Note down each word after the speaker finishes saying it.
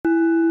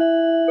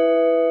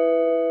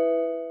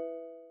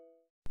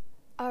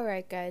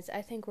Alright, guys,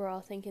 I think we're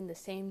all thinking the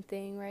same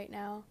thing right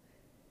now.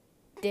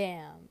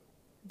 Damn,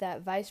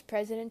 that vice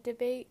president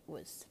debate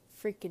was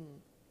freaking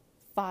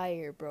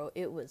fire, bro.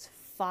 It was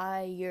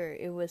fire.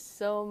 It was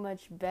so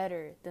much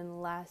better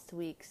than last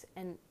week's.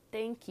 And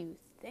thank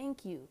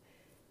you,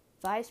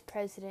 Vice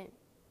President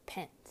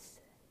Pence.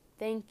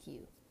 Thank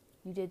you.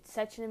 You did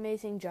such an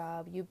amazing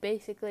job. You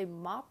basically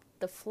mopped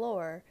the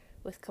floor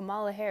with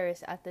Kamala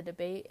Harris at the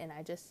debate, and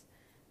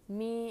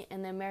me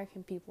and the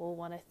American people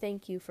want to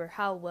thank you for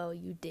how well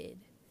you did.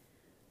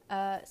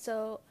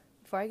 So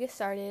before I get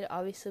started,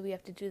 obviously we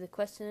have to do the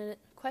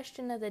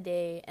question of the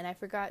day, and I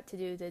forgot to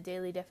do the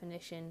daily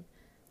definition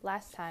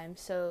last time.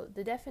 So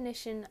the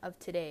definition of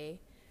today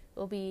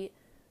will be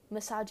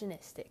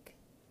misogynistic.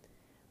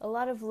 A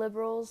lot of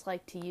liberals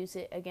like to use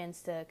it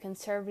against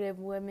conservative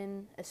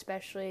women,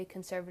 especially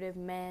conservative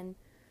men.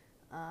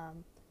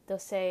 They'll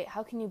say,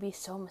 "How can you be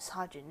so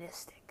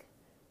misogynistic?"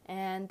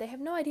 And they have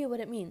no idea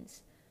what it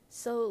means.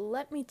 So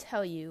let me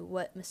tell you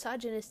what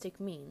misogynistic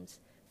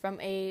means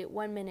from a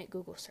 1-minute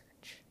Google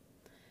search.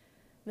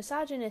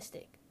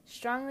 Misogynistic,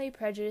 strongly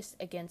prejudiced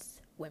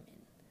against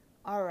women.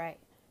 Alright,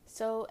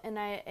 so an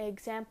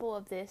example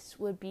of this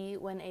would be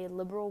when a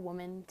liberal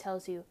woman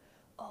tells you,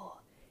 "Oh,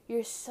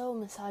 you're so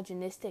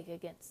misogynistic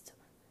against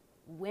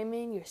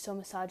women, you're so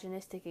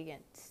misogynistic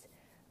against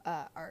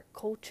our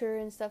culture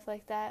and stuff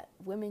like that,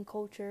 women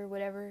culture,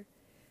 whatever."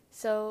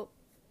 So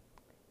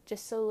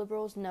just so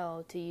liberals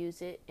know to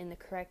use it in the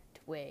correct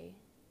way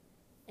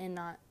and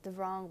not the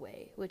wrong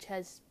way, which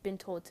has been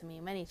told to me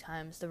many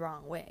times the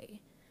wrong way.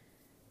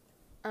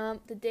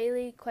 The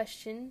daily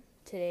question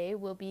today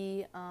will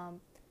be,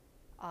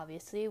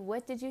 obviously,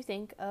 what did you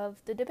think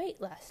of the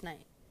debate last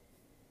night?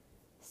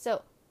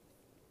 So,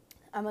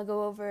 I'm going to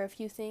go over a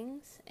few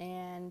things,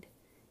 and,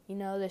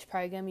 there's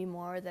probably going to be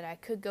more that I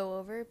could go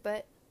over,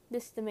 but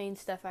this is the main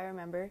stuff I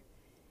remember.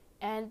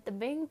 And the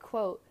main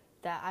quote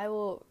that I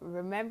will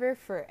remember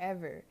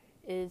forever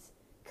is,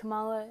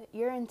 "Kamala,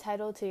 you're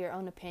entitled to your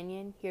own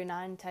opinion. You're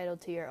not entitled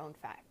to your own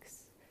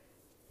facts."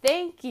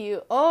 Thank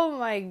you. Oh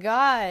my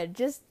God.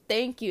 Just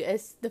thank you.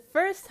 It's the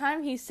first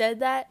time he said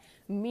that,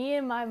 me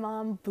and my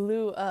mom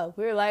blew up.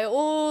 We were like,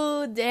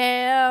 "Oh,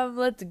 damn,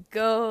 let's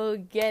go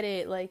get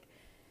it."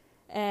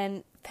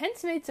 And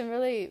Pence made some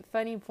really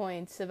funny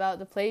points about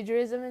the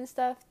plagiarism and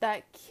stuff.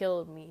 That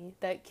killed me.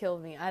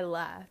 I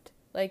laughed.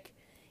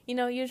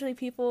 Usually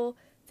people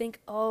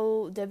think,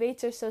 "Oh,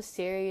 debates are so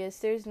serious.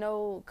 There's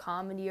no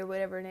comedy or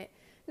whatever in it."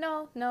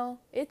 No,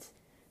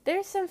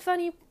 there's some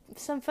funny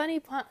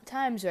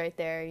times right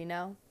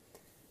there,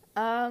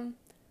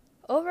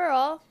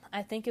 Overall,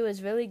 I think it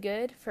was really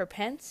good for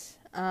Pence.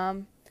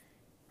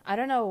 I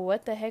don't know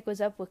what the heck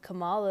was up with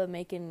Kamala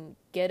making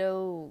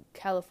ghetto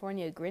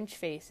California Grinch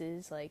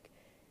faces.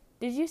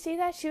 Did you see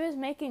that? She was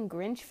making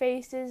Grinch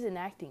faces and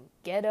acting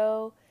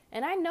ghetto.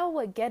 And I know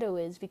what ghetto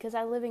is because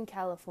I live in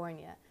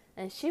California.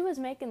 And she was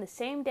making the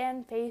same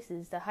damn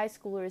faces the high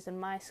schoolers in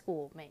my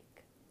school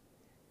make.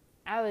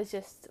 I was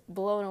just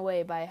blown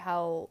away by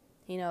how,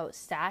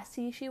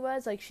 sassy she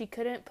was. She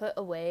couldn't put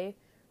away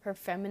her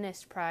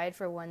feminist pride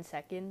for 1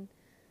 second.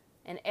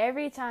 And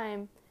every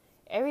time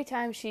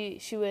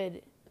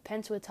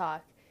Pence would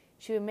talk,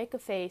 she would make a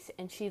face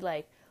and she'd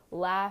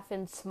laugh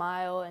and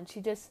smile, and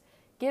she just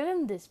give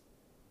him this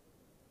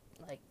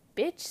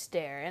bitch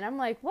stare. And I'm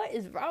like, what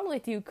is wrong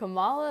with you,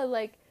 Kamala?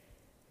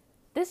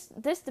 This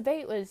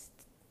debate was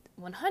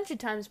 100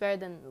 times better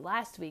than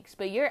last week's,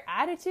 but your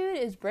attitude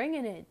is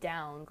bringing it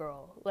down,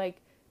 girl.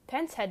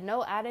 Pence had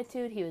no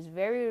attitude. He was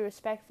very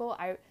respectful.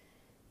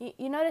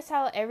 You notice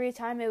how every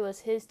time it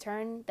was his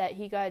turn that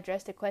he got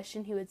addressed a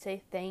question, he would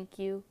say thank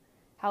you.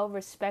 How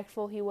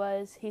respectful he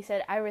was. He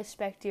said, "I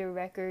respect your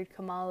record,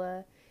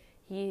 Kamala."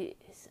 He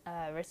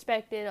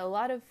respected a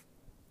lot of,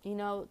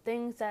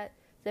 things that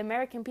the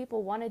American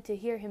people wanted to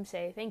hear him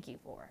say thank you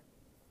for.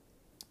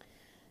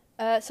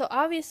 So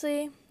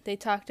obviously, they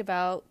talked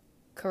about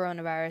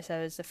coronavirus.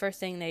 That was the first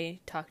thing they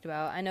talked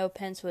about. I know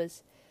Pence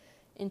was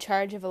in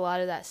charge of a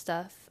lot of that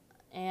stuff.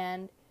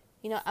 And,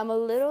 I'm a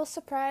little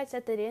surprised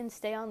that they didn't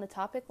stay on the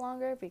topic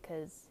longer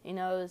because, it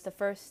was the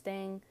first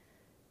thing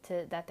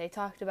that they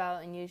talked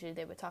about, and usually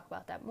they would talk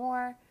about that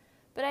more.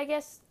 But I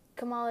guess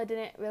Kamala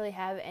didn't really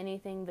have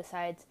anything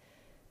besides,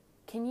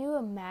 can you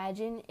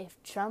imagine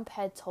if Trump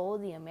had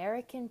told the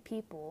American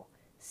people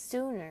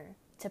sooner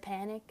to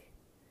panic?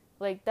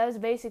 That was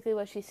basically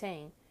what she's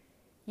saying.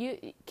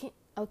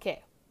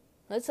 Okay,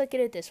 let's look at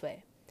it this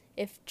way.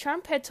 If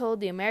Trump had told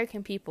the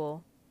American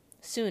people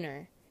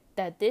sooner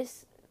that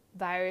this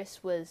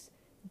virus was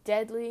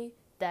deadly,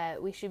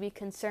 that we should be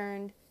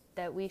concerned,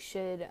 that we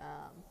should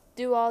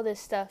do all this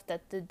stuff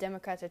that the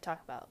Democrats are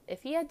talking about.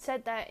 If he had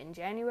said that in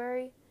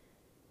January,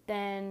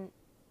 then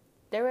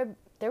there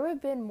would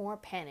have been more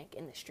panic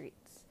in the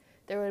streets.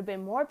 There would have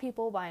been more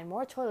people buying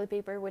more toilet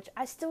paper, which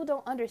I still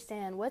don't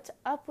understand. What's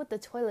up with the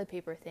toilet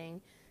paper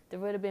thing? There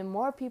would have been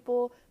more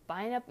people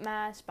buying up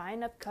masks,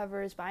 buying up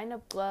covers, buying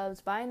up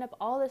gloves, buying up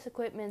all this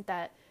equipment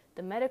that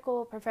the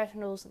medical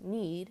professionals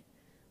need,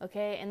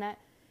 okay? And that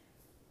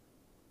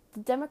the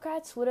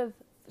Democrats would have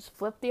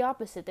flipped the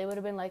opposite. They would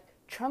have been like,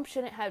 Trump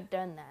shouldn't have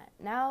done that.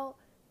 Now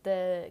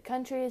the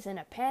country is in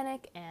a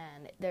panic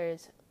and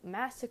there's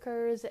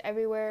massacres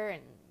everywhere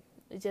and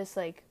it's just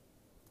like,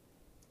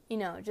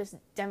 just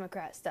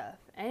Democrat stuff.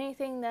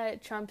 Anything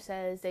that Trump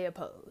says, they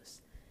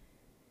oppose.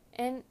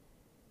 And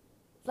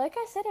like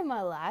I said in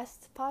my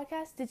last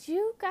podcast, did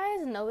you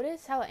guys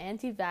notice how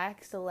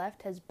anti-vax the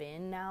left has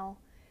been now?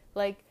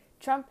 Like,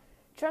 Trump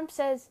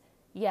says,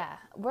 yeah,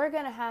 we're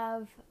going to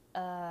have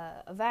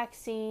a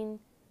vaccine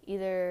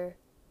either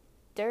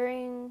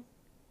during,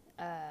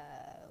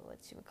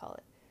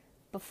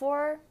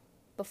 before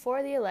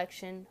the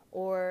election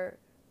or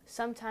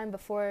sometime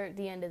before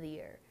the end of the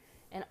year.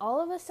 And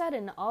all of a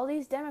sudden, all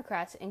these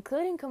Democrats,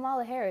 including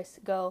Kamala Harris,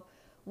 go,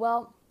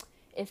 well,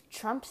 if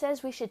Trump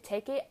says we should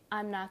take it,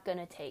 I'm not going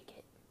to take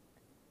it.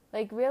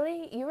 Like,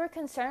 really? You were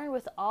concerned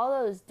with all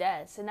those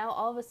deaths, and now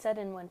all of a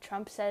sudden when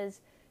Trump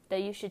says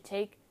that you should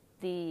take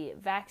the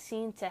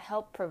vaccine to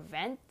help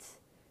prevent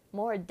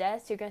more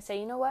deaths, you're going to say,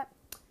 you know what?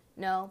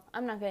 No,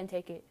 I'm not going to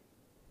take it.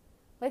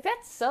 Like,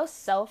 that's so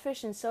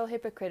selfish and so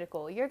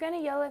hypocritical. You're going to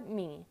yell at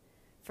me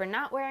for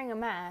not wearing a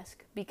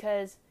mask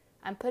because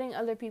I'm putting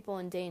other people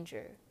in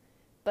danger.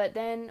 But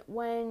then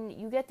when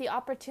you get the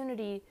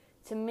opportunity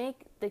to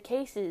make the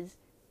cases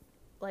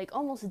like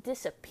almost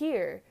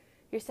disappear,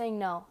 you're saying,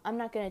 no, I'm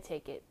not going to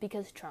take it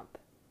because Trump.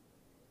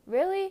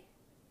 Really?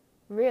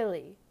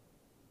 Really?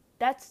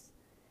 That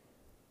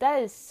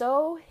is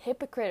so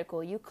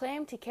hypocritical. You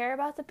claim to care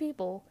about the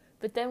people,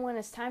 but then when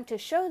it's time to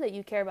show that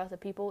you care about the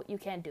people, you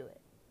can't do it.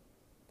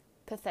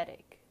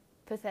 Pathetic.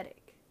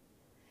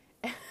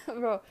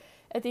 Bro,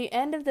 at the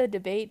end of the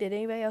debate, did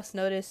anybody else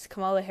notice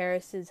Kamala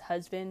Harris's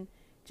husband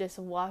just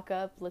walk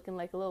up looking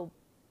like a little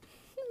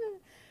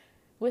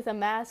with a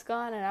mask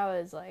on? And I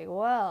was like,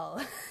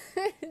 well,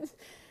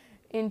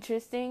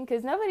 interesting,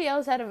 because nobody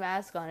else had a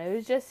mask on. It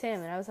was just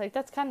him. And I was like,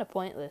 that's kind of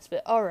pointless,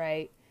 but all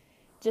right.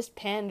 Just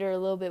pander a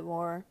little bit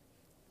more.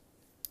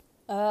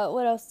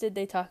 What else did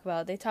they talk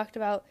about? They talked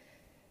about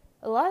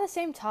a lot of the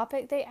same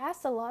topic. They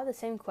asked a lot of the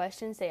same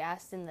questions they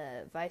asked in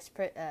the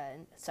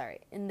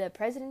in the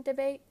president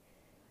debate.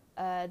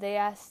 They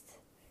asked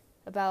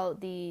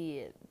about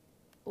the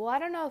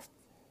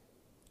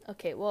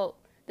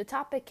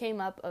topic came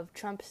up of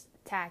Trump's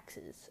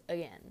taxes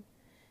again.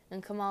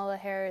 And Kamala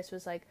Harris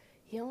was like,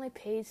 he only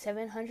paid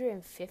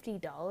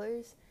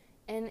 $750.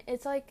 And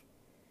it's like,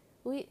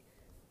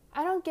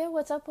 I don't get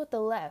what's up with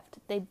the left.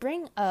 They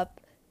bring up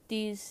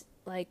these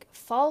like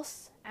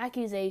false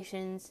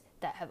accusations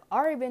that have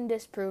already been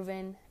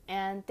disproven,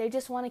 and they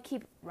just want to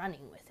keep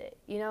running with it.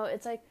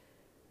 It's like,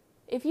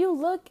 if you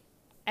look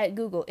at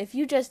Google, if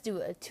you just do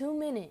a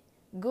 2-minute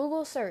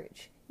Google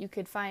search, you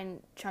could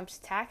find Trump's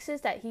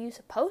taxes that he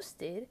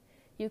posted.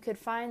 You could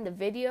find the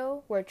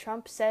video where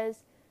Trump says,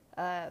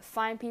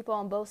 find people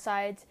on both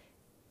sides,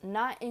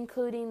 not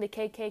including the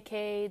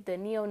KKK, the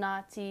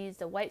neo-Nazis,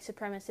 the white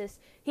supremacists.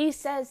 He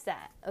says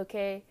that,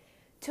 okay?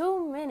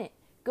 2-minute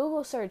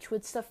Google search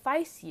would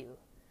suffice you,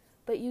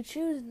 but you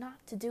choose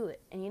not to do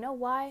it. And you know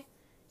why?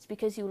 It's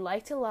because you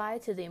like to lie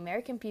to the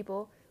American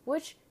people,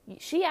 which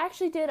she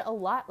actually did a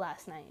lot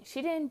last night.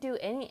 She didn't do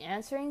any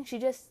answering. She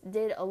just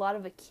did a lot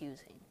of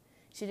accusing.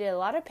 She did a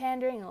lot of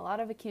pandering and a lot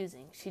of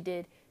accusing. She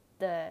did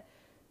the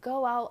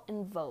go out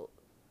and vote.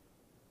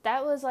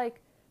 That was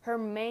like her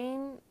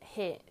main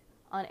hit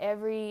on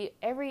every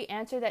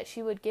answer that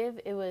she would give.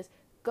 It was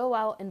go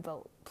out and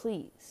vote,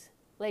 please.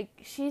 Like,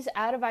 she's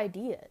out of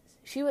ideas.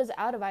 She was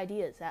out of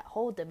ideas that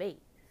whole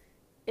debate.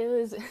 It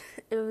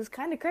was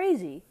kind of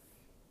crazy.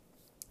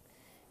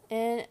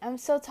 And I'm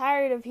so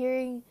tired of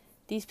hearing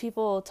these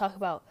people talk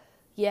about,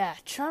 yeah,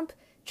 Trump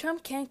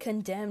can't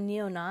condemn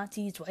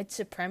neo-Nazis, white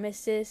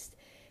supremacists,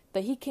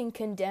 but he can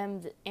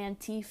condemn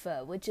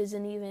Antifa, which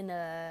isn't even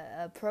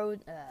a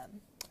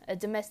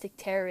domestic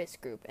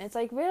terrorist group. And it's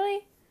like,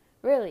 really?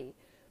 Really?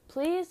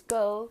 Please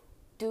go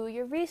do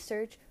your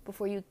research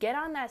before you get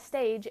on that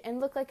stage and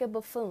look like a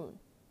buffoon.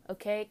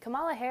 Okay?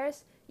 Kamala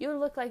Harris, you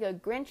look like a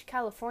Grinch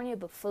California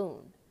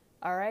buffoon.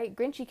 Alright?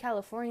 Grinchy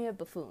California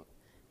buffoon.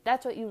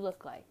 That's what you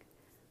look like.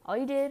 All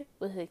you did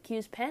was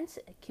accuse Pence,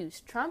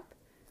 accuse Trump.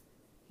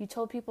 You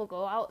told people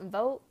go out and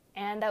vote,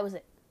 and that was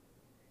it.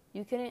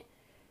 You couldn't.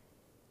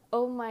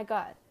 Oh my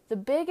God. The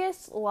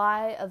biggest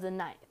lie of the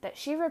night that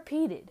she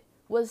repeated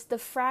was the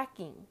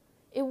fracking.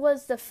 It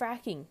was the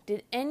fracking.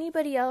 Did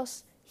anybody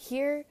else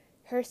hear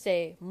her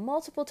say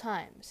multiple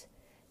times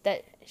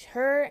that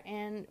her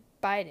and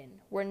Biden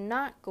were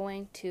not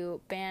going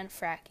to ban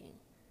fracking?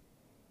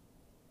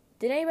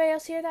 Did anybody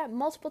else hear that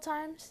multiple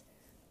times?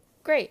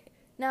 Great.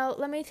 Now,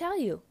 let me tell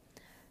you,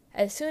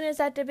 as soon as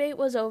that debate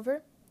was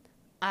over,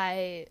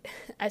 I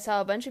saw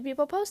a bunch of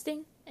people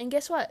posting, and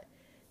guess what?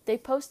 They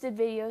posted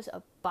videos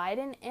of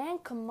Biden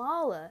and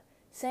Kamala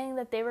saying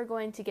that they were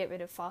going to get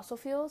rid of fossil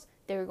fuels,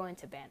 they were going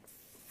to ban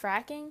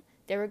fracking,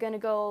 they were going to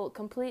go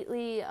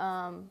completely,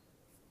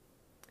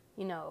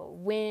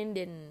 wind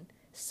and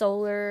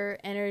solar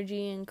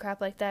energy and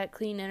crap like that,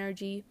 clean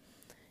energy.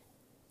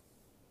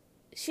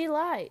 She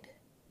lied,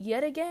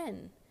 yet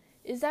again.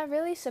 Is that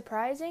really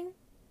surprising?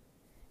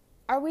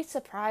 are we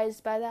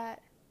surprised by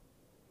that?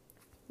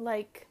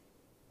 Like,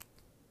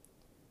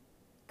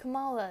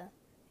 Kamala,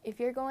 if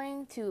you're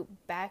going to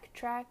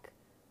backtrack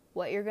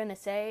what you're going to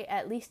say,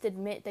 at least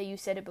admit that you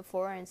said it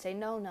before and say,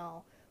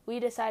 no, we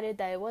decided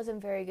that it wasn't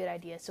a very good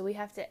idea, so we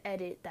have to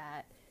edit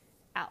that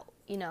out,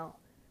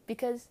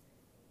 because,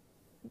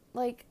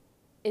 like,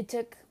 it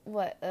took,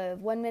 a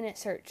 1 minute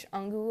search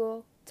on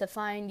Google to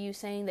find you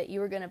saying that you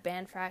were going to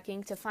ban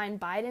fracking, to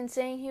find Biden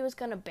saying he was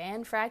going to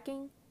ban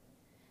fracking,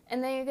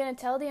 and then you're going to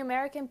tell the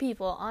American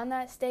people on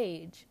that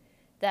stage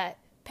that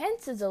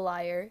Pence is a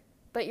liar,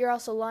 but you're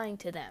also lying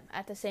to them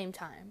at the same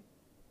time.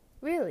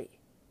 Really?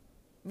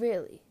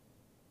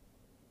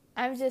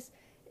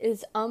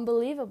 It's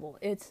unbelievable.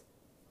 It's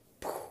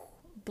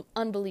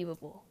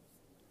unbelievable.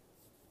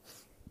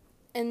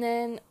 And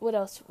then, what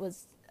else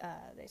was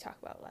they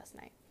talked about last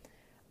night?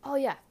 Oh,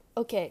 yeah.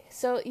 Okay,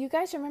 so you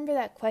guys remember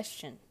that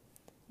question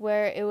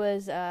where it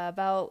was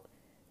about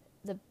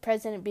the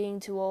president being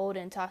too old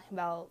and talking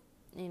about,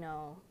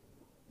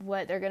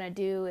 what they're going to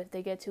do if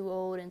they get too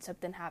old and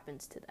something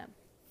happens to them.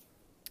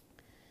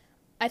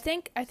 I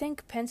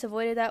think Pence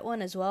avoided that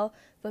one as well,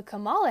 but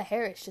Kamala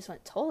Harris just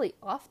went totally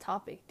off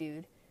topic,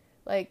 dude.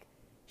 Like,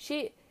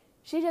 she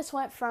just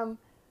went from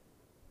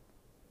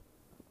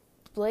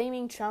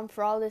blaming Trump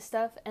for all this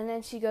stuff, and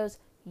then she goes,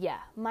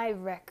 yeah, my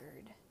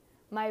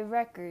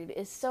record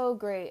is so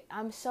great.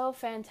 I'm so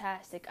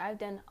fantastic. I've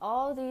done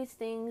all these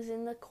things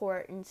in the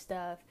court and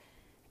stuff.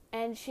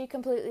 And she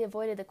completely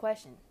avoided the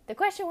question. The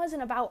question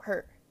wasn't about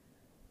her.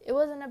 It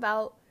wasn't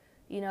about,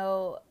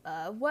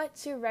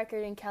 what's your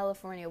record in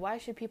California? Why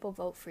should people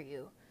vote for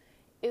you?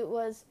 It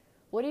was,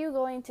 what are you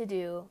going to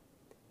do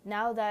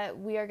now that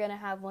we are going to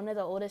have one of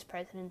the oldest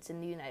presidents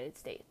in the United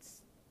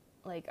States?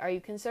 Like, are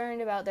you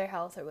concerned about their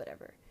health or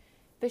whatever?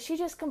 But she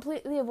just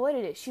completely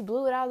avoided it. She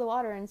blew it out of the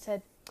water and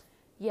said,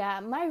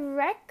 yeah, my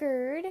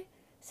record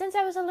since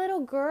I was a little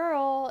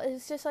girl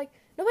is just like,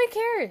 nobody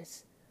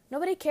cares.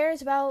 Nobody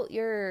cares about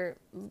your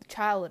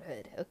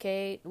childhood,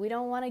 okay? We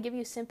don't want to give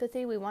you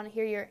sympathy. We want to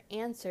hear your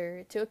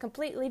answer to a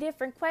completely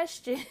different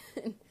question.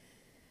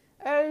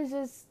 I was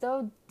just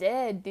so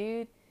dead,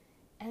 dude.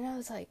 And I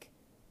was like,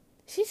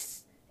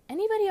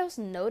 anybody else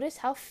notice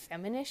how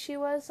feminist she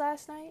was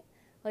last night?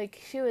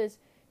 Like, she was,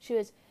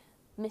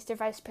 Mr.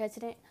 Vice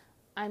President,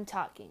 I'm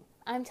talking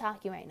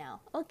right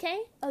now.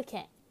 Okay.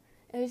 It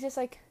was just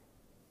like,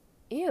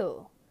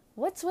 ew,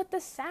 what's with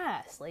the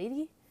sass,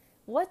 lady?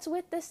 What's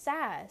with the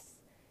sass?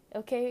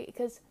 Okay,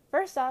 because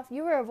first off,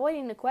 you were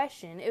avoiding the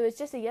question. It was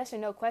just a yes or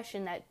no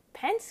question that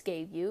Pence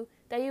gave you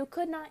that you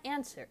could not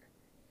answer.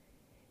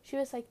 She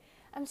was like,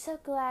 I'm so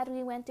glad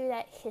we went through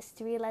that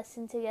history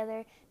lesson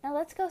together. Now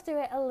let's go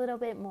through it a little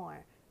bit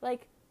more.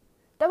 Like,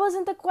 that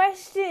wasn't the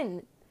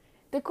question.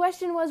 The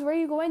question was, were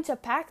you going to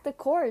pack the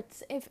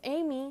courts if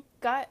Amy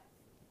got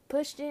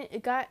put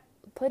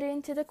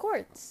into the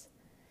courts?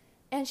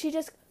 And she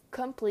just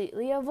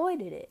completely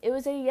avoided it. It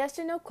was a yes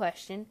or no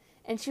question,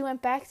 and she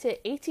went back to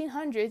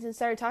 1800s and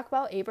started talking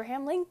about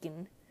Abraham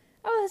Lincoln.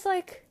 I was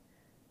like,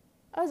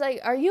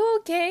 are you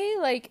okay?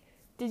 Like,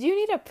 did you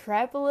need to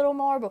prep a little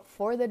more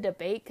before the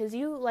debate? Because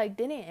you,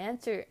 didn't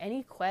answer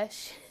any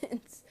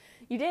questions.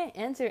 You didn't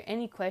answer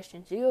any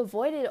questions. You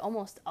avoided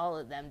almost all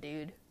of them,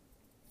 dude.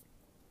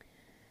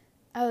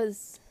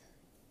 It's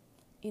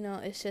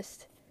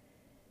just,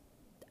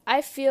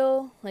 I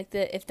feel like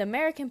if the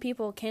American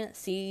people can't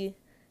see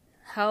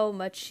how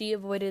much she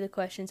avoided the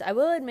questions, I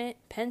will admit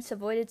Pence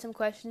avoided some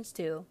questions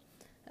too.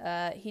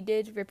 He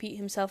did repeat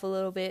himself a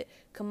little bit.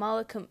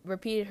 Kamala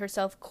repeated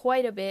herself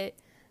quite a bit.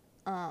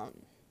 I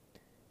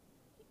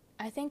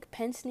think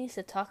Pence needs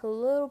to talk a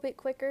little bit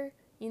quicker,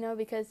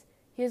 because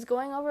he was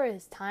going over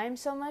his time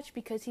so much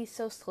because he's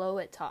so slow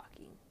at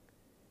talking.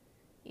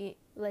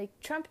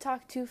 Trump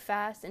talked too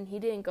fast and he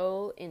didn't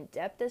go in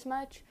depth as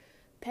much.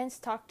 Pence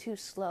talked too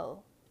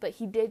slow, but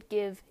he did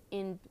give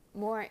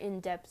more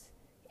in-depth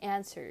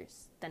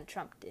answers than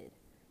Trump did.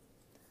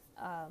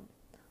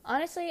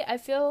 Honestly, I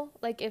feel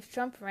like if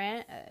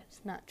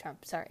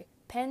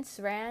Pence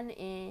ran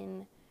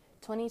in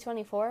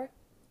 2024,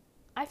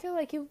 I feel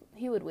like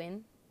he would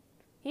win.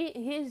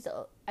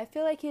 I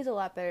feel like he's a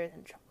lot better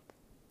than Trump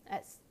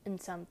in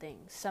some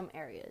things, some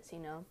areas,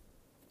 And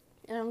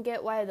I don't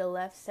get why the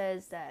left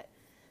says that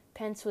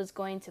Pence was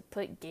going to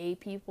put gay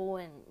people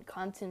in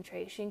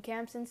concentration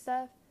camps and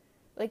stuff.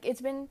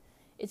 It's been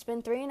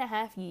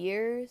 3.5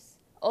 years,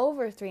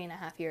 over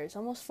 3.5 years,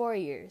 almost 4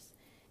 years,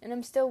 and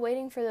I'm still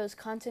waiting for those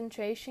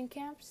concentration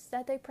camps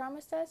that they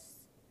promised us.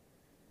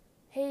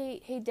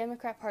 Hey,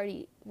 Democrat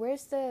Party,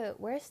 where's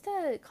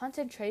the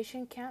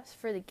concentration camps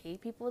for the gay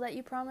people that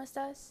you promised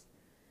us?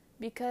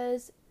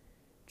 Because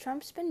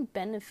Trump's been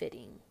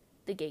benefiting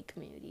the gay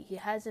community. He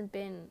hasn't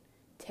been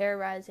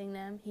terrorizing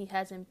them. He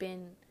hasn't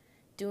been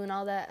doing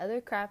all that other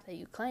crap that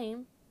you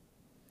claim.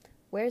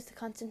 Where's the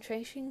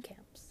concentration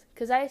camps?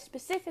 Because I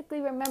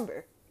specifically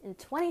remember in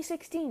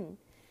 2016,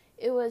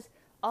 it was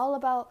all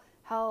about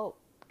how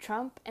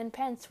Trump and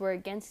Pence were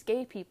against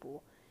gay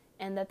people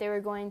and that they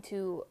were going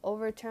to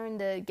overturn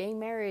the gay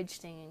marriage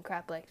thing and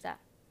crap like that.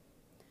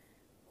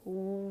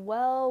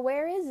 well,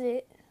 where is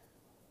it?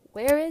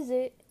 Where is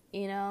it?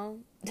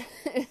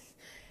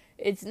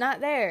 It's not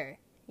there.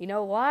 You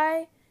know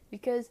why?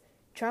 Because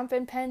Trump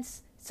and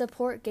Pence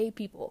support gay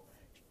people.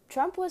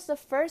 Trump was the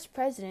first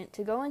president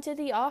to go into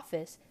the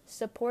office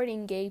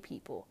supporting gay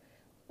people.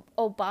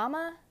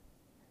 Obama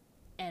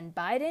and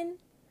Biden,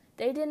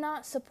 they did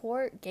not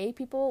support gay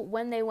people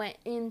when they went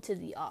into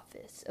the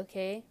office,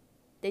 okay?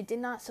 They did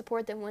not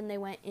support them when they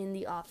went in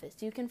the office.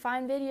 You can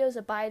find videos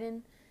of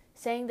Biden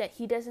saying that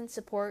he doesn't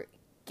support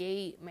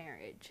gay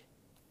marriage.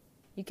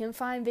 You can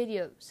find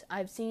videos.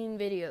 I've seen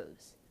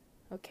videos,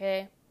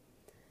 okay?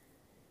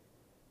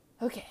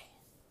 Okay.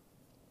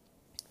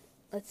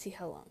 Let's see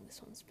how long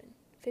this one's been.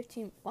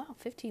 15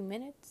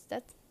 minutes?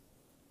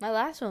 My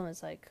last one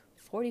was like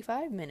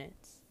 45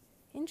 minutes.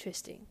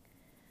 Interesting.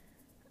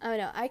 I don't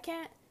know.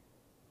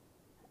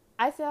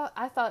 I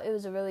thought it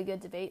was a really good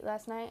debate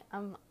last night.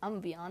 I'm gonna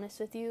be honest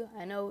with you.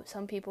 I know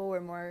some people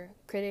were more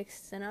critics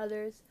than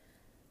others.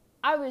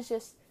 I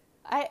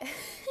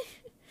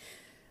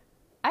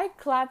I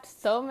clapped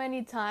so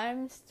many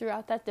times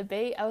throughout that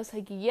debate. I was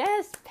like,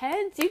 yes,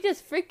 Pence, you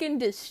just freaking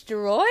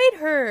destroyed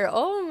her.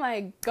 Oh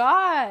my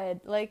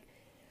God. Like,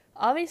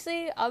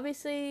 obviously,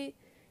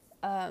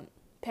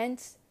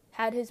 Pence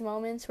had his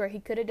moments where he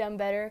could have done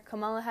better.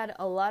 Kamala had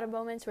a lot of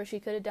moments where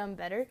she could have done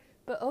better.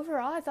 But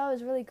overall, I thought it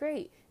was really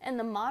great. And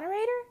the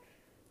moderator,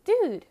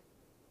 dude,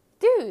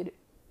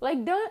 like,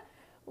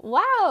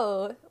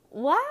 wow.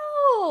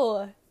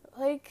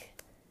 Like,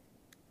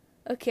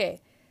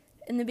 okay.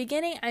 In the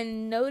beginning, I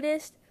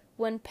noticed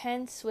when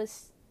Pence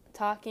was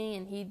talking,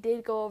 and he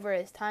did go over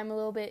his time a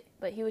little bit,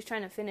 but he was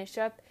trying to finish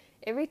up.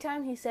 Every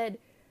time he said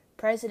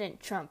President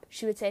Trump,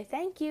 she would say,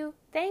 thank you.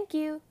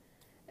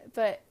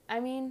 But, I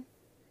mean,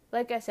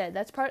 like I said,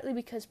 that's partly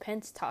because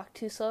Pence talked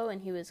too slow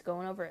and he was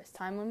going over his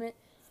time limit.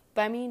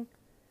 But, I mean,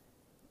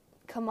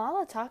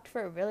 Kamala talked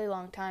for a really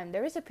long time.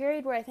 There was a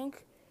period where I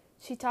think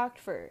she talked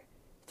for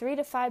 3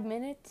 to 5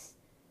 minutes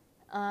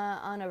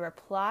on a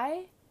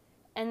reply.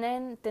 And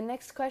then the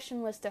next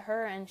question was to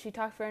her, and she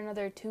talked for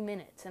another 2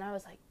 minutes. And I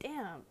was like,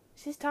 damn,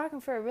 she's talking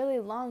for a really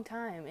long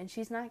time, and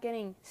she's not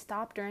getting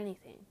stopped or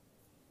anything.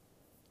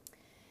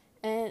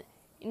 And,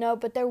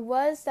 but there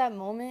was that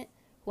moment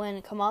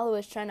when Kamala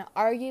was trying to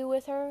argue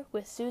with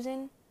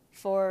Susan,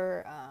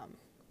 for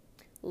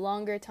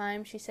longer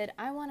time. She said,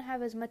 I want to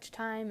have as much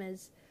time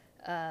as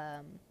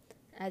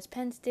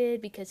Pence did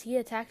because he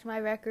attacked my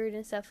record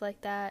and stuff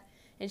like that.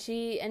 And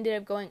she ended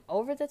up going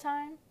over the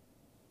time.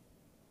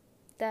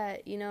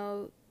 That,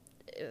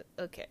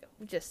 okay,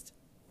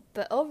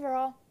 but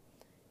overall,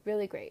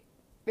 really great.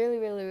 Really,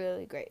 really,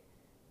 really great.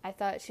 I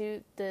thought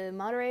the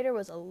moderator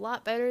was a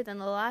lot better than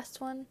the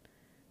last one.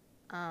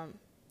 I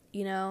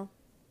don't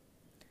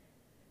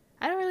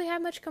really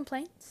have much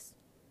complaints.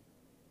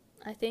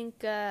 I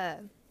think, I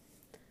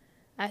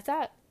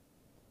thought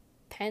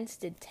Pence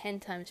did 10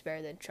 times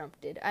better than Trump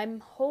did. I'm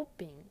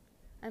hoping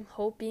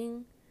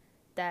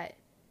that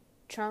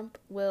Trump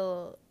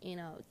will,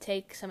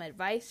 take some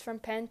advice from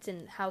Pence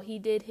and how he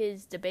did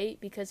his debate,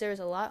 because there's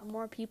a lot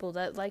more people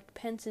that liked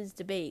Pence's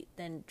debate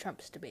than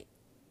Trump's debate.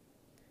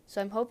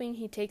 So I'm hoping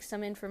he takes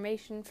some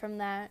information from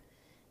that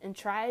and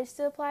tries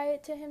to apply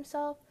it to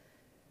himself.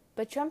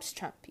 But Trump's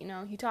Trump,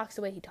 he talks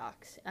the way he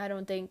talks. I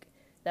don't think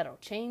that'll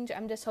change.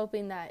 I'm just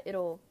hoping that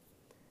he'll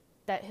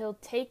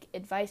take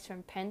advice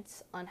from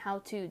Pence on how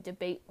to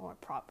debate more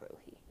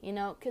properly,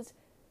 because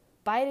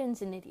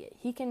Biden's an idiot.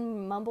 He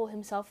can mumble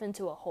himself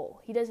into a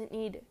hole. He doesn't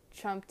need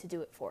Trump to do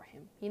it for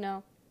him,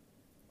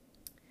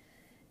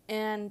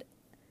 And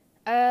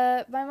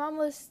my mom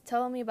was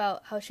telling me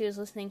about how she was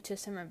listening to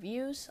some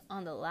reviews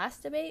on the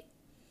last debate.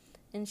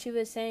 And she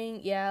was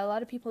saying, yeah, a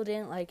lot of people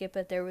didn't like it,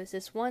 but there was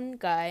this one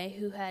guy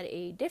who had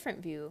a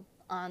different view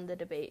on the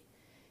debate.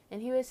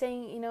 And he was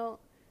saying,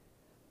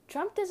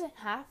 Trump doesn't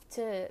have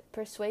to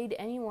persuade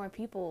any more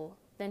people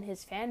than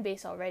his fan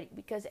base already,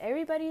 because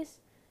everybody's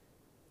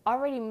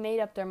already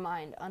made up their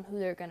mind on who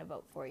they're going to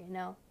vote for,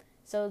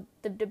 So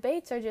the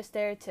debates are just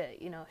there to,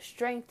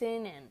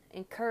 strengthen and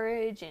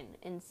encourage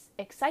and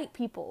excite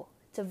people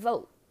to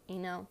vote,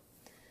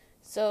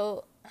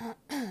 So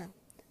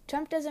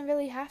Trump doesn't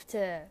really have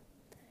to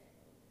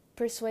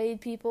persuade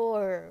people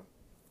or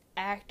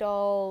act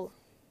all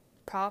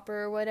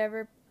proper or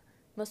whatever.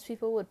 Most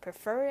people would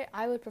prefer it.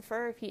 I would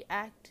prefer if he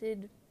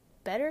acted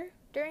better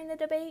during the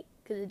debate,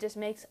 because it just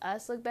makes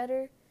us look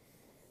better.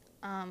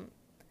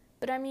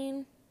 But I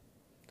mean,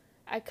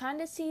 I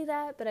kind of see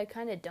that, but I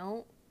kind of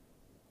don't.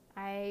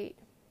 I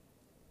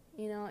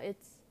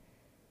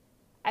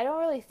don't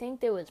really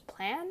think it was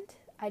planned.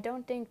 I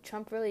don't think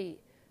Trump really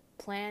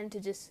planned to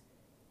just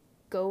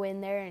go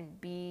in there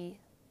and be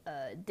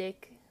a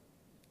dick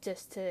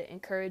just to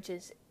encourage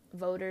his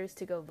voters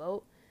to go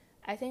vote.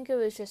 I think it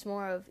was just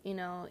more of,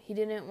 he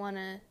didn't want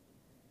to...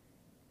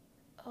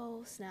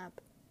 Oh, snap.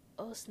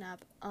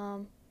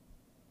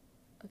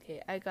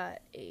 Okay, I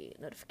got a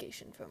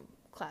notification from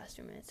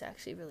Classroom, and it's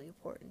actually really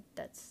important.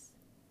 That's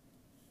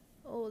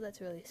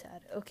really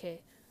sad.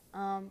 Okay,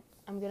 I'm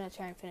gonna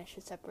try and finish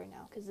this up right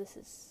now, because this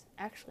is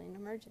actually an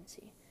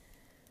emergency.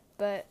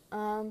 But,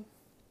 what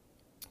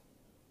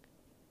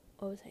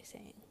was I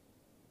saying?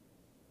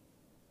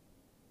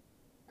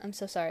 I'm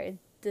so sorry.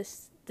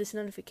 This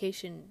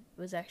notification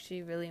was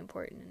actually really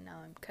important, and now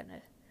I'm kind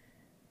of...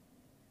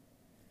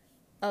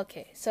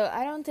 Okay, so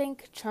I don't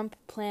think Trump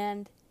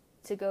planned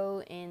to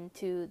go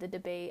into the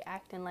debate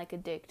acting like a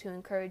dick to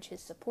encourage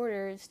his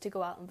supporters to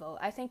go out and vote.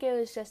 I think it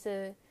was just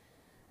a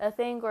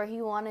thing where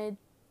he wanted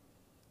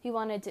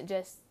to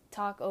just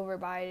talk over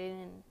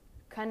Biden and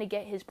kind of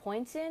get his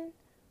points in,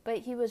 but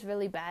he was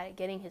really bad at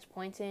getting his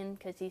points in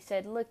because he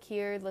said, look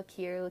here, look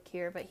here, look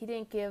here, but he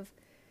didn't give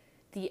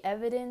the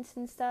evidence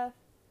and stuff.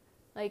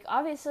 Like,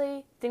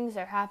 obviously, things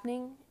are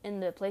happening in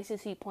the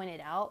places he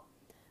pointed out,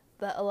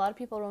 but a lot of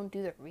people don't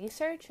do the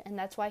research, and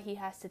that's why he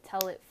has to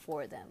tell it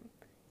for them.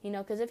 You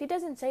know, because if he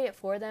doesn't say it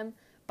for them,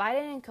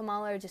 Biden and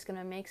Kamala are just going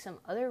to make some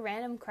other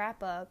random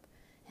crap up,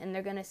 and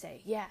they're going to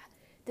say, yeah,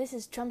 this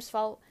is Trump's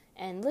fault,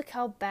 and look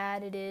how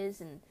bad it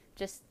is, and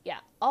just, yeah,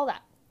 all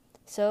that.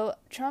 So,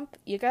 Trump,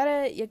 you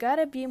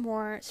gotta be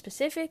more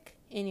specific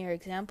in your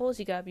examples.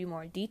 You gotta be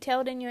more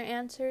detailed in your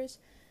answers.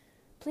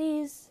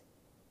 Please,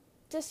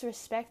 just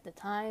respect the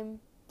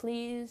time,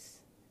 please.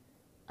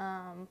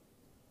 Oh,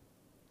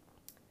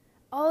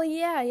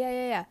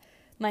 yeah.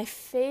 My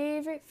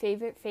favorite,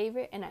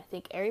 and I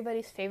think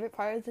everybody's favorite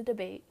part of the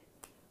debate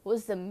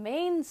was the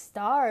main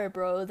star,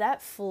 bro.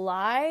 That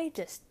fly,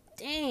 just,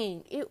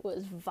 dang, it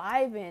was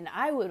vibing.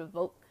 I would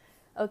vote.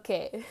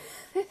 Okay,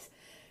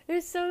 there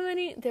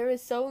were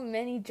so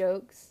many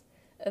jokes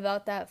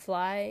about that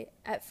fly.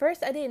 At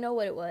first, I didn't know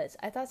what it was.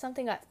 I thought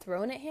something got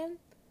thrown at him,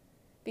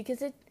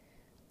 because I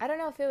don't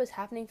know if it was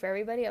happening for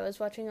everybody. I was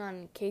watching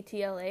on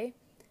KTLA,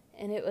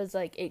 and it was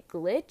like, it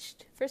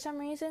glitched for some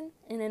reason,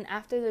 and then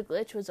after the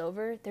glitch was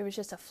over, there was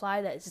just a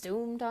fly that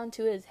zoomed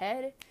onto his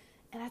head,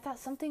 and I thought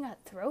something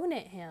got thrown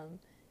at him,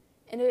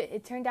 and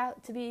it turned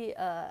out to be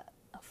a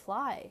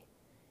fly,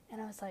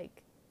 and I was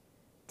like,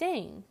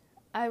 dang,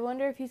 I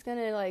wonder if he's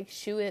gonna, like,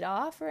 shoo it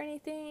off or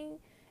anything,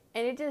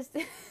 and it just,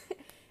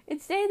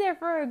 it stayed there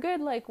for a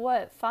good,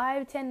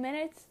 5-10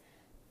 minutes,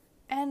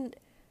 and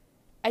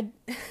I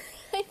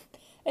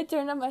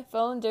turned on my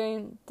phone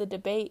during the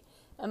debate,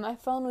 and my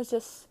phone was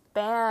just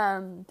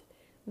spammed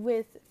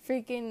with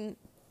freaking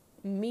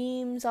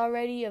memes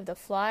already of the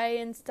fly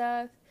and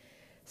stuff.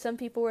 Some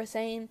people were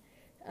saying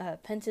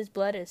Pence's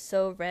blood is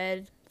so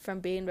red from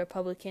being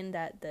Republican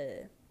that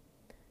the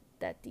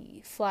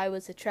fly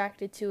was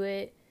attracted to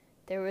it.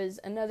 There was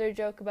another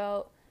joke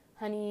about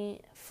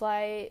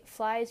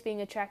flies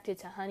being attracted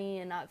to honey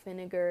and not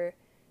vinegar.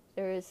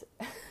 There was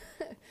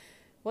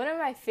one of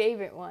my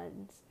favorite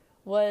ones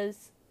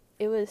was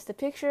the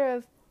picture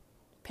of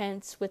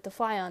Pence with the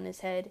fly on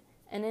his head,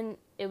 and then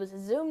it was a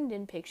zoomed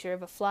in picture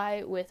of a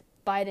fly with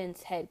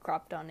Biden's head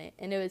cropped on it,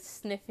 and it was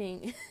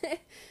sniffing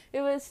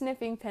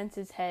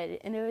Pence's head,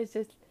 and it was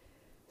just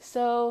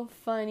so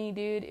funny,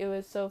 dude. It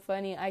was so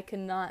funny. I could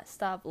not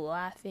stop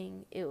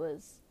laughing. It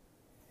was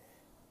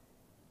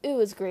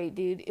great,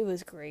 dude. It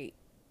was great.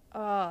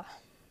 I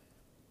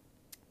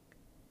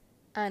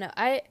know.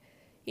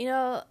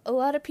 A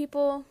lot of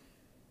people,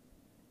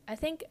 I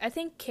think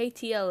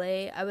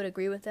KTLA, I would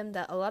agree with them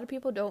that a lot of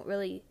people don't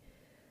really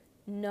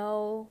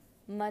know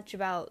much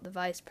about the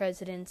vice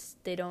presidents.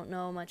 They don't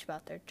know much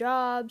about their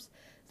jobs.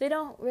 They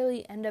don't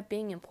really end up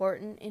being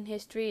important in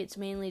history. It's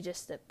mainly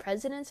just the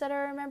presidents that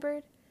are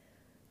remembered.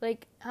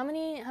 Like, how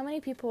many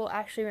people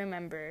actually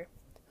remember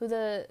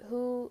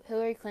who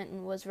Hillary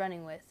Clinton was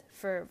running with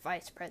for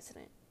vice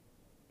president?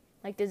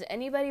 Like, does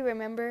anybody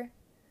remember?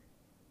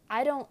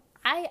 I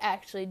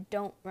actually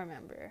don't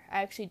remember.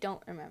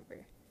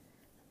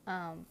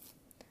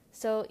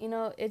 So,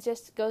 it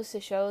just goes to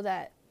show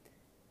that,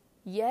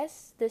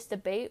 yes, this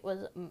debate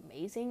was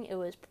amazing. It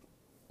was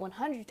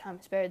 100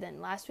 times better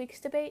than last week's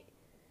debate,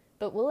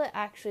 but will it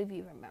actually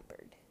be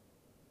remembered?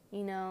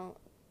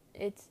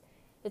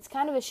 It's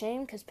kind of a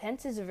shame because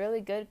Pence is a really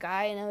good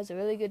guy and it was a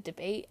really good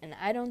debate, and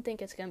I don't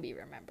think it's going to be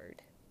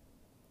remembered.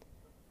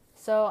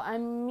 So, I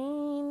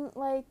mean,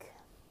 I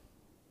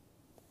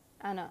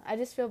don't know, I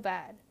just feel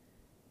bad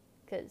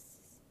because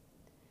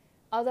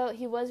although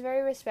he was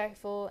very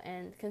respectful,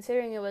 and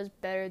considering it was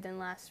better than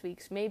last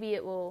week's, maybe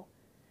it will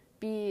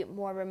be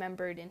more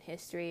remembered in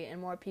history and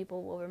more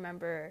people will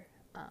remember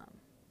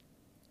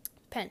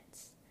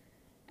Pence.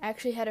 I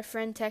actually had a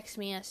friend text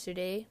me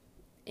yesterday,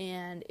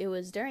 and it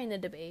was during the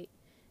debate,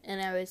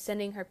 and I was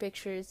sending her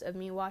pictures of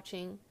me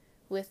watching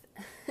with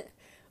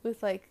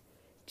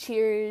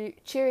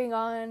cheering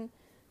on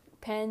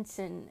Pence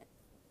and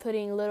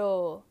putting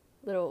little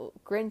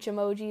Grinch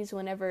emojis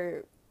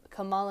whenever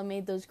Kamala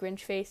made those Grinch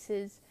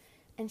faces,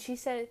 and she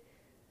said,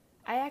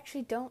 I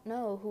actually don't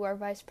know who our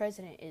vice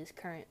president is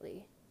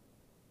currently.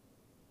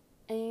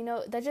 And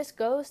that just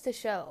goes to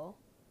show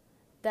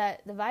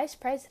that the vice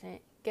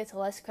president gets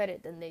less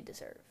credit than they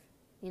deserve.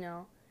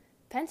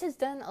 Pence has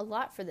done a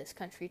lot for this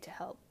country to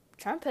help.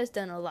 Trump has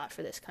done a lot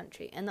for this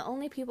country, and the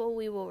only people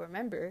we will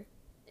remember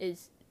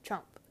is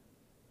Trump.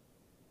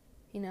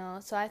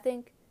 So I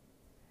think,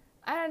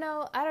 I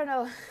don't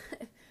know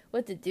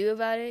what to do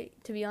about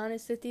it, to be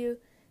honest with you.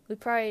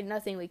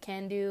 nothing we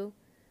can do.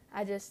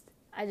 I just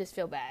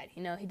feel bad.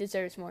 He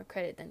deserves more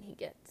credit than he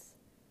gets.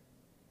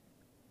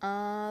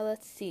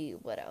 Let's see,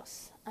 what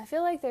else? I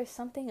feel like there's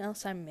something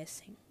else I'm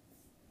missing.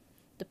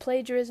 The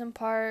plagiarism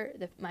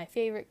part, my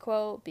favorite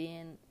quote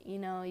being,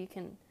 you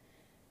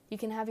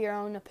can have your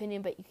own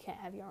opinion, but you can't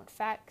have your own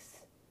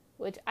facts.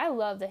 Which I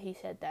love that he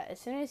said that. As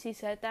soon as he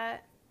said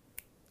that,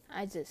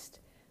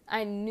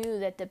 I knew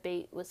that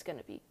debate was going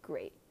to be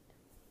great.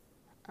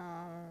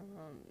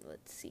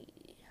 Let's see.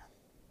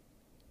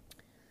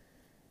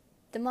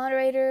 The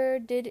moderator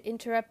did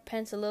interrupt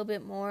Pence a little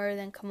bit more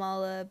than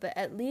Kamala, but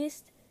at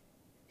least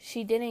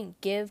she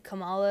didn't give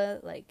Kamala,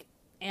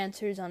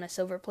 answers on a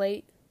silver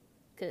plate.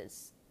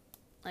 Because,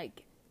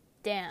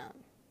 damn.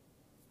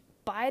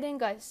 Biden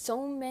got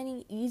so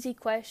many easy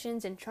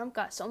questions, and Trump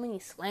got so many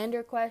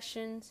slander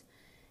questions.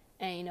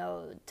 And,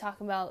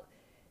 talking about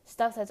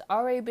stuff that's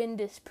already been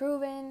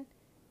disproven.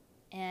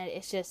 And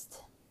it's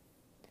just,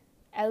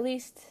 at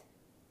least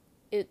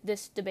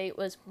this debate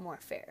was more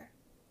fair.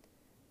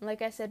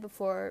 Like I said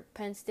before,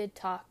 Pence did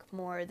talk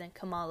more than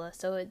Kamala,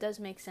 so it does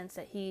make sense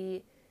that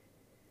he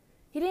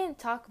didn't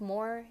talk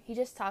more, he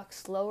just talked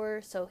slower,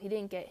 so he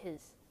didn't get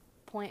his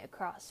point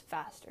across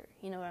faster.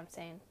 You know what I'm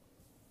saying?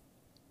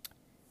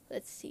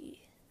 Let's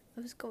see.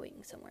 I was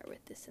going somewhere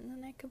with this, and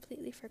then I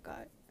completely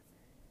forgot.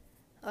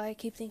 Oh, I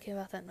keep thinking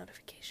about that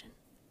notification.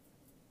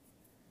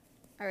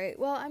 Alright,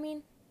 well, I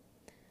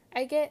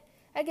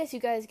guess you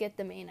guys get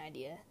the main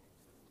idea.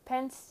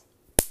 Pence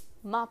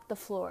mopped the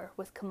floor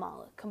with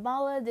Kamala.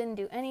 Kamala didn't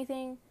do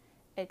anything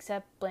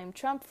except blame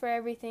Trump for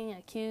everything,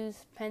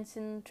 accuse Pence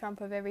and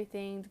Trump of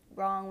everything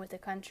wrong with the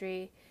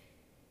country,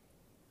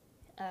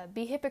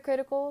 be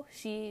hypocritical.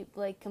 She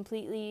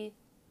completely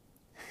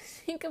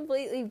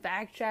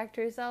backtracked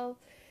herself,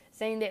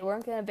 saying they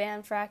weren't going to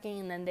ban fracking,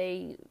 and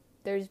then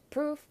there's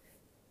proof,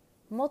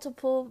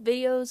 multiple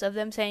videos of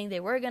them saying they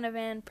were going to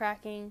ban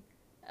fracking,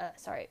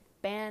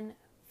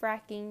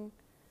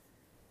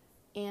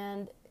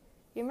 and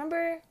you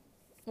remember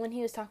when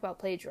he was talking about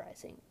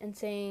plagiarizing and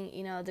saying,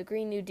 the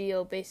Green New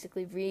Deal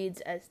basically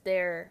reads as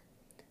their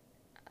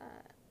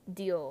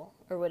deal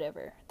or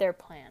whatever, their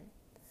plan.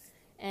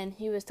 And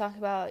he was talking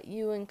about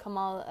you and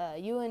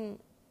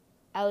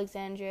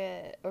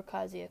Alexandria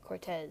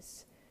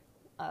Ocasio-Cortez,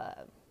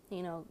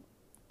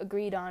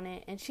 agreed on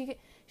it, and she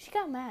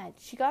got mad.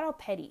 She got all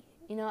petty.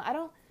 I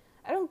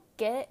don't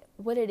get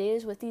what it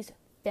is with these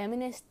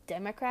feminist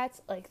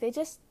Democrats.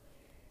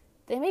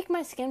 They make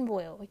my skin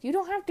boil. You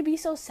don't have to be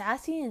so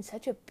sassy and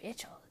such a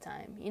bitch all the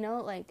time. You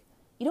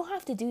don't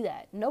have to do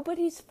that.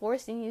 Nobody's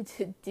forcing you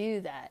to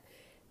do that.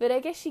 But I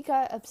guess she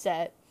got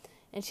upset,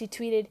 and she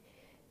tweeted,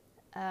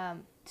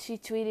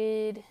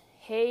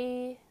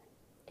 hey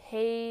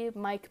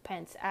Mike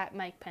Pence, at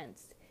Mike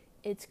Pence,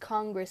 it's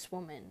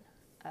Congresswoman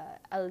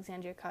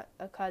Alexandria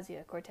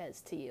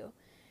Ocasio-Cortez to you.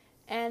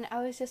 And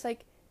I was just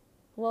like,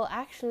 well,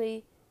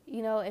 actually,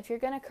 if you're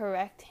going to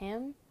correct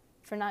him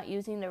for not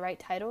using the right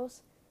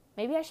titles,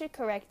 maybe I should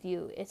correct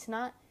you. It's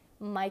not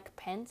Mike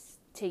Pence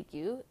to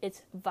you,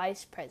 it's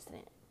Vice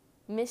President.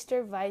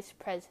 Mr. Vice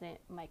President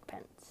Mike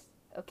Pence,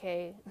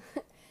 okay?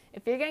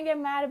 If you're going to get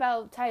mad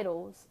about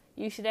titles,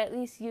 you should at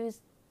least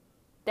use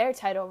their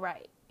title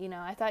right.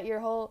 I thought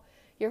your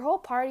whole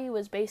party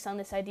was based on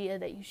this idea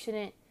that you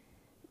shouldn't,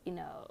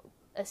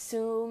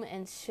 assume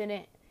and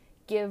shouldn't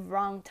give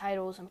wrong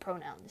titles and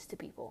pronouns to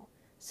people.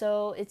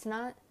 So it's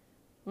not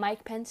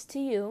Mike Pence to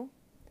you,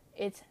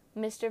 it's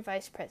Mr.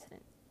 Vice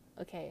President,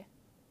 okay?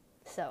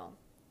 So,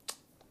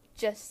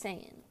 just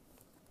saying.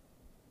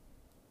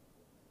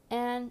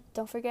 And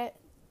don't forget,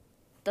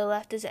 the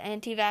left is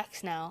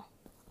anti-vax now.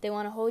 They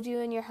want to hold you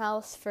in your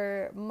house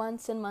for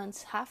months and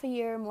months, half a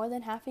year, more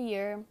than half a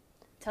year,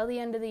 till the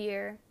end of the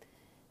year.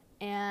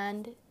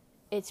 And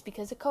it's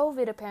because of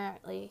COVID,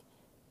 apparently.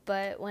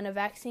 But when a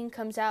vaccine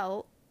comes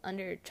out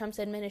under Trump's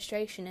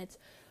administration, it's,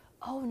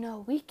 oh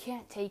no, we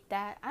can't take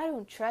that. I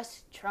don't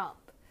trust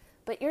Trump.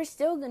 But you're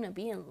still going to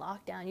be in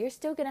lockdown. You're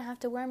still going to have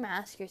to wear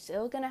masks. You're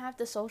still going to have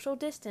to social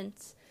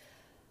distance.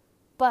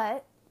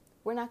 But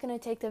we're not going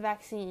to take the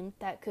vaccine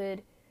that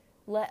could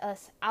let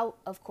us out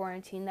of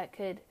quarantine, that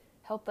could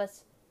help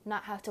us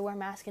not have to wear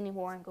masks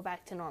anymore and go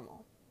back to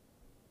normal.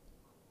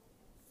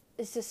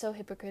 It's just so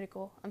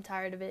hypocritical. I'm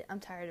tired of it. I'm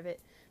tired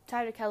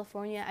of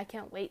California. I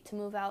can't wait to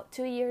move out.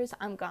 2 years,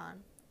 I'm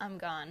gone.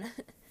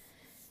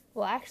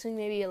 Well, actually,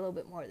 maybe a little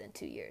bit more than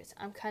 2 years.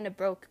 I'm kind of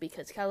broke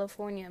because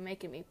California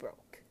making me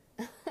broke.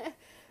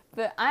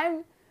 But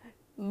I'm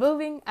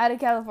moving out of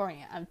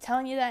California. I'm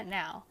telling you that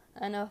now. I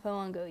don't know if I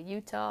want to go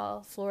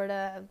Utah,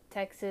 Florida,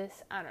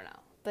 Texas. I don't know.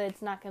 But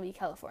it's not going to be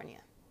California.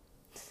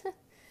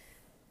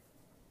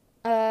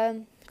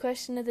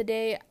 Question of the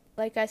day,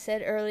 like I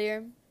said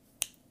earlier,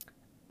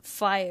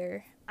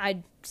 fire.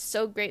 I'm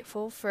so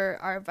grateful for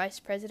our vice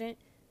president.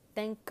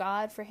 Thank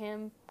God for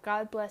him.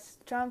 God bless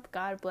Trump.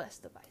 God bless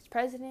the vice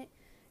president.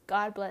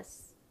 God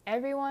bless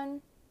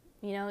everyone.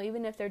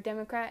 Even if they're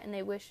Democrat and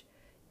they wish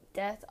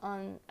death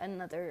on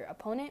another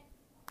opponent.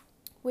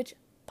 Which,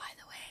 by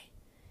the way,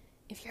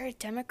 if you're a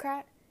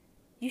Democrat,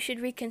 you should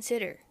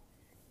reconsider.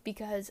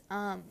 because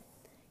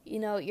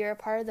you're a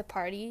part of the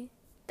party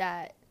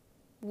that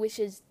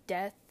wishes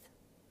death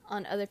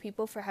on other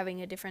people for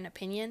having a different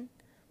opinion,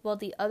 while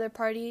the other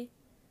party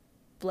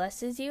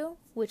blesses you,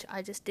 which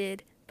I just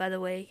did, by the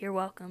way. You're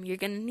welcome. You're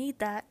gonna need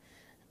that.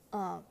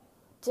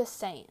 Just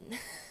saying.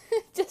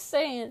 Just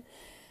saying.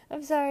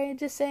 I'm sorry,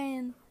 just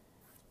saying.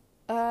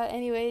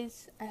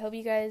 Anyways, I hope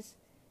you guys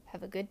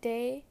have a good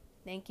day.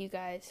 Thank you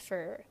guys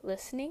for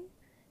listening,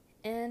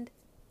 and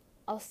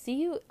I'll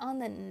see you on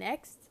the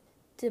next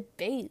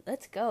debate.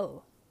 Let's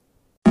go.